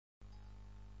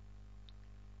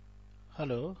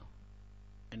Hello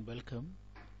and welcome.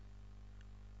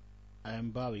 I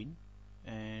am Bhavin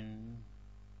and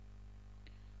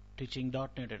teaching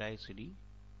 .NET at ICD.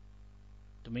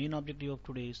 The main objective of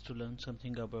today is to learn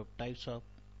something about types of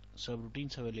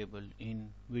subroutines available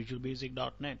in Visual Basic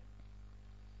 .NET.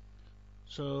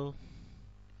 So,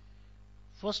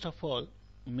 first of all,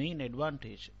 main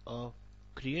advantage of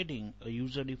creating a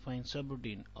user-defined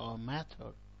subroutine or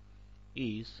method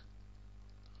is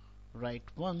write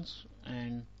once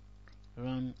and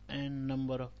run n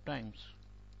number of times.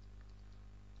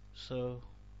 So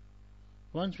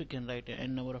once we can write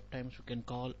n number of times, we can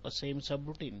call a same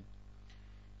subroutine.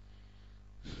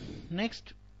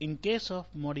 Next, in case of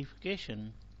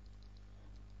modification,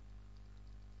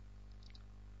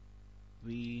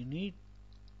 we need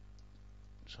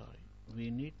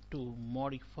to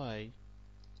modify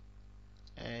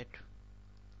at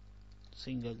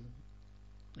single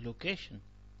location.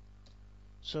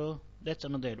 So that's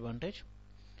another advantage.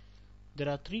 There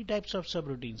are three types of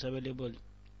subroutines available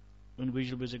in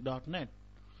Visual Basic .NET.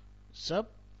 Sub,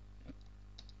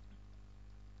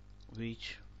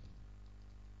 which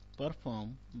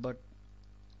perform but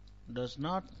does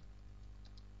not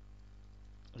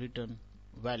return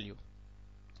value.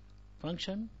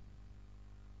 Function,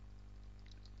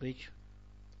 which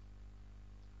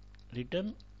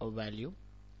return a value.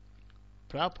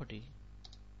 Property,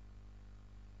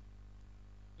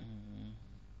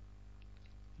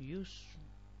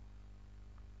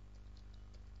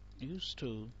 used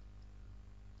to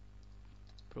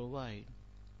provide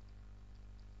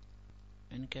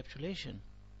encapsulation.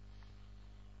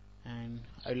 And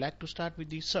I'd like to start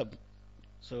with the sub.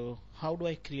 So how do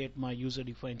I create my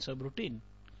user-defined subroutine?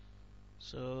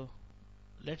 So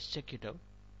let's check it out.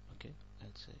 Okay,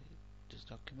 I'll say this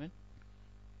document.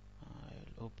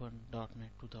 I'll open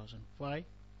 .NET 2005.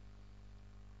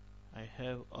 I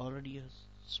have already a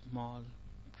small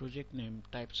project named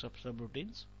types of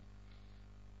subroutines,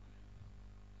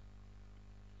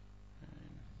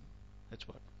 and that's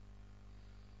what.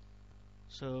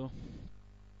 So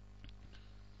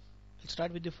I'll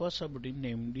start with the first subroutine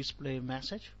named display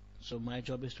message. So my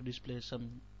job is to display some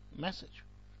message.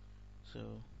 So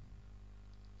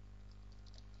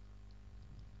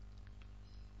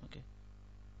okay,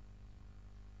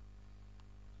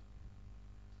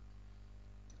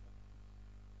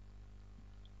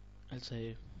 I'll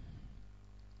say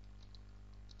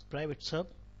private sub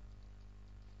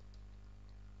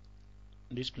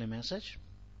display message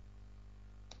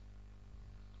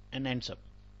and end sub.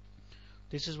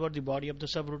 This is what the body of the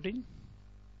subroutine.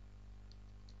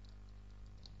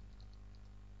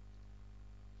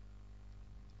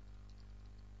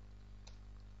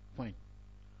 Fine.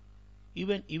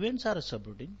 Even events are a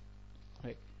subroutine,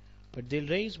 right? But they'll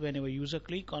raise whenever user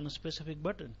click on a specific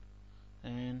button.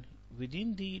 And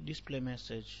within the display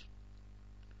message,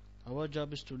 our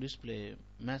job is to display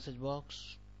message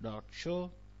box dot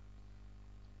show.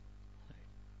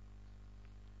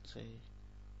 Say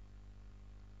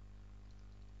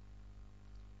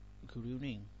good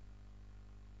evening,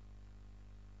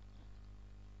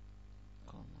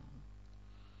 comma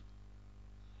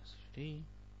ICD,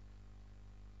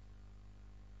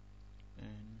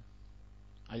 and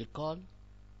I'll call.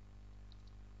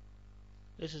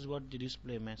 This is what the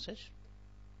display message,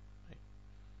 right?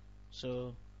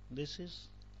 So this is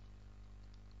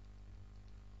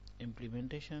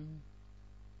implementation,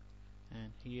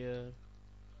 and here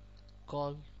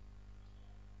call,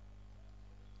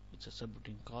 it's a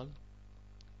subroutine call.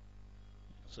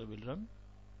 So we'll run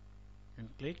and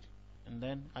click, and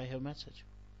then I have message.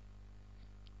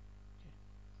 Okay.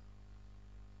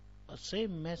 A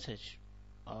same message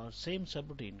or same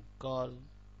subroutine call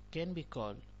can be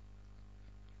called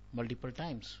multiple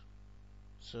times.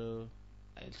 So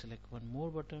I'll select one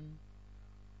more button.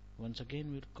 Once again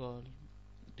we'll call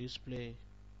display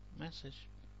message.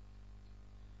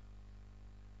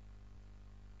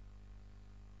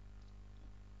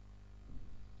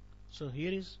 So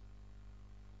here is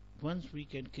once we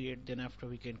can create, then after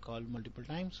we can call multiple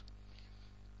times.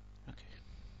 Okay,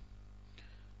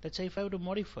 let's say if I were to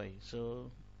modify, so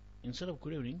instead of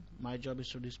good evening, my job is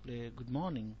to display good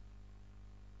morning.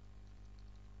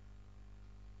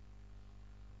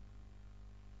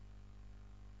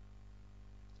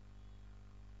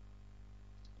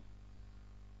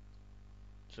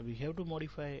 So we have to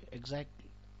modify exactly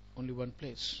only one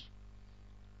place.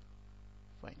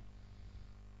 Fine.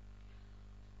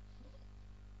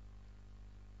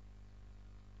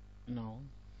 Now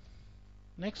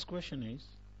next question is,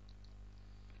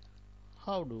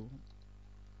 how do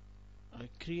I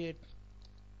create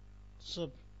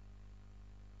subroutine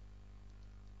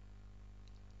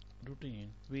subroutine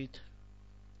with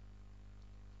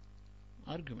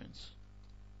arguments,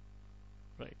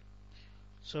 right?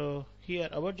 So here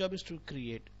our job is to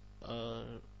create a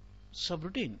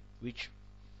subroutine which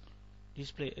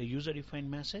display a user defined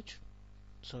message.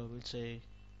 So we'll say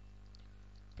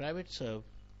private sub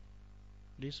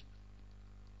this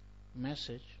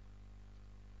message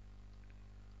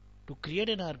to create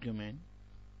an argument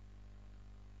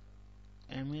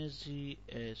msg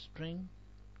as string.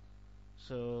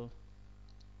 So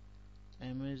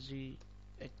msg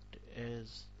act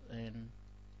as an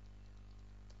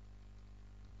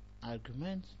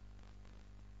argument.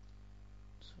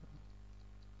 So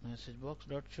message box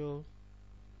dot show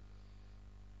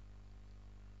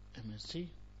msg.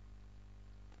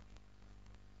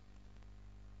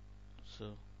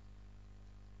 So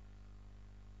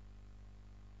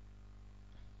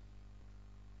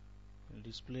we'll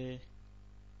display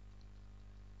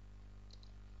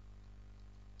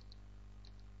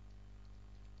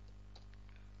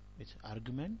with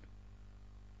argument.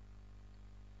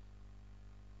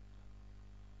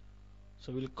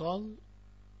 So we'll call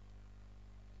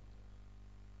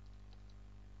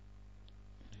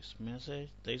this message.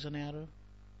 There is an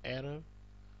error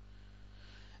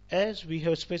as we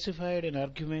have specified an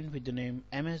argument with the name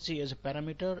msg as a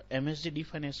parameter. Msg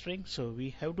define a string, so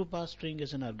we have to pass string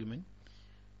as an argument.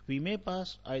 We may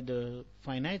pass either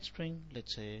finite string,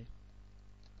 let's say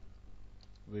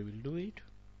we will do it,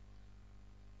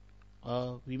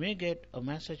 or we may get a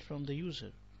message from the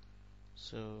user.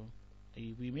 So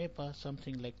we may pass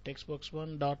something like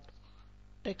textbox1 dot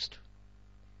text.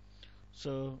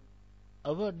 So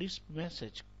our disp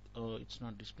message, it's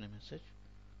not display message,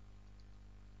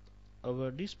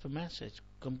 our disp message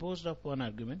composed of one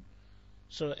argument.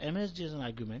 So msg is an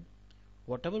argument.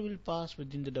 Whatever will pass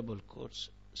within the double quotes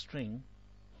string,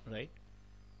 right,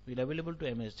 will available to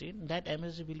msg. That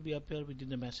msg will be appear within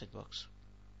the message box.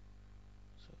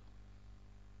 So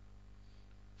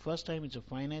first time it's a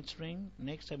finite string,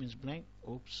 next time is blank.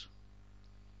 Oops.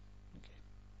 Okay,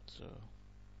 so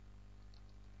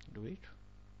do it.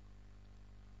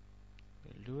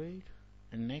 We'll do it,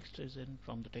 and next is in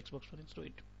from the text box. Let's do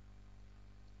it.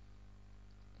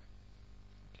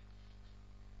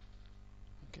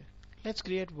 Okay, let's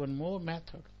create one more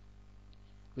method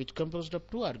which composed of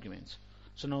two arguments.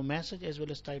 So now message as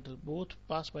well as title both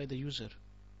passed by the user.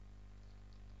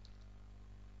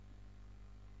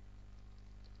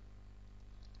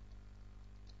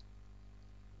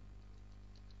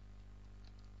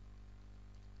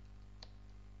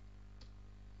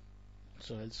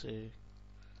 So I'll say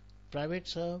private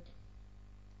sub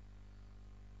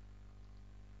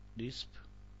disp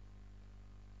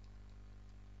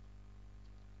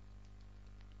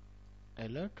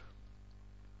alert,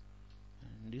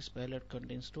 and this alert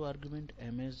contains two arguments,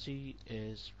 msg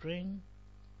as string,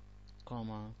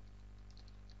 comma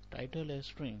title as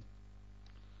string.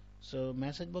 So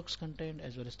message box content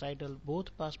as well as title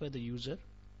both passed by the user.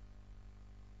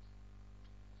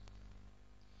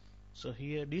 So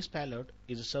here this alert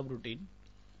is a subroutine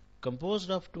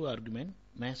composed of two arguments,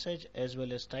 message as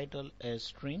well as title as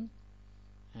string,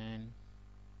 and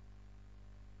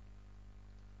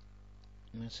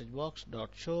message box dot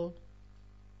show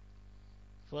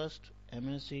first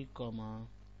msg comma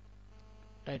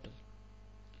title.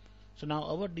 So now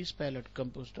our disp alert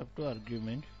composed of two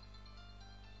arguments,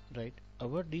 right?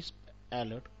 Our disp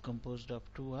alert composed of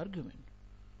two arguments.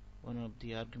 One of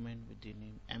the argument with the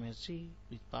name msg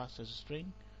which passed as a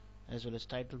string, as well as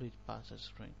title which passed as a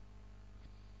string.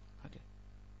 Okay,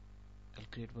 I'll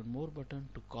create one more button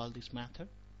to call this method.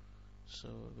 So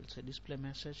we'll say display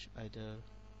message, either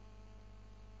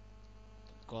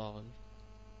call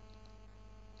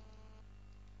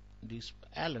disp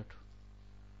alert.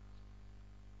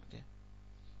 Okay,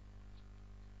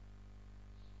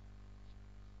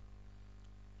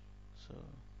 so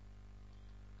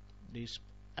disp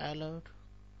alert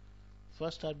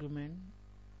first argument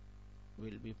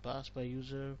will be passed by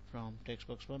user from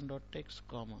textbox1 dot text,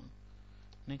 comma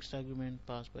next argument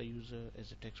passed by user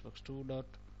as a textbox2 dot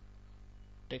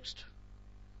text,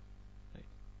 right?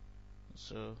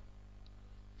 So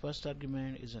first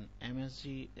argument is an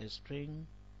msg as string,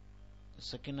 the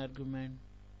second argument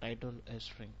title as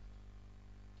string.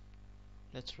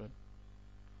 Let's run.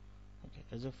 Okay,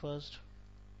 as a first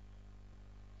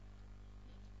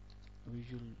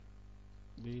visual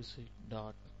basic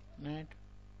dot net,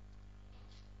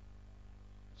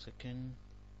 second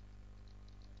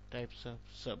types of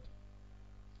sub.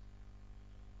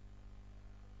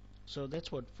 So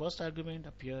that's what first argument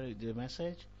appear in the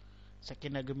message,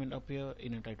 second argument appear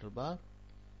in a title bar.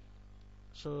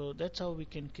 So that's how we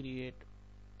can create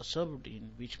a subroutine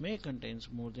which may contains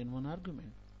more than one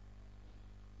argument.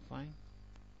 Fine.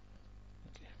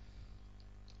 Okay.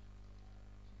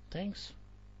 Thanks.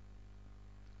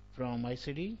 From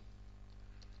ICD.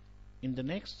 In the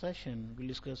next session, we'll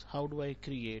discuss how do I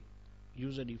create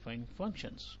user-defined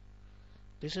functions.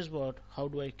 This is what how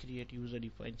do I create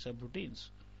user-defined subroutines.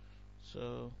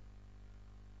 So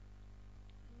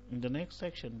in the next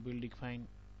section, we'll define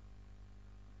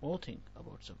more thing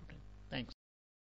about subroutine.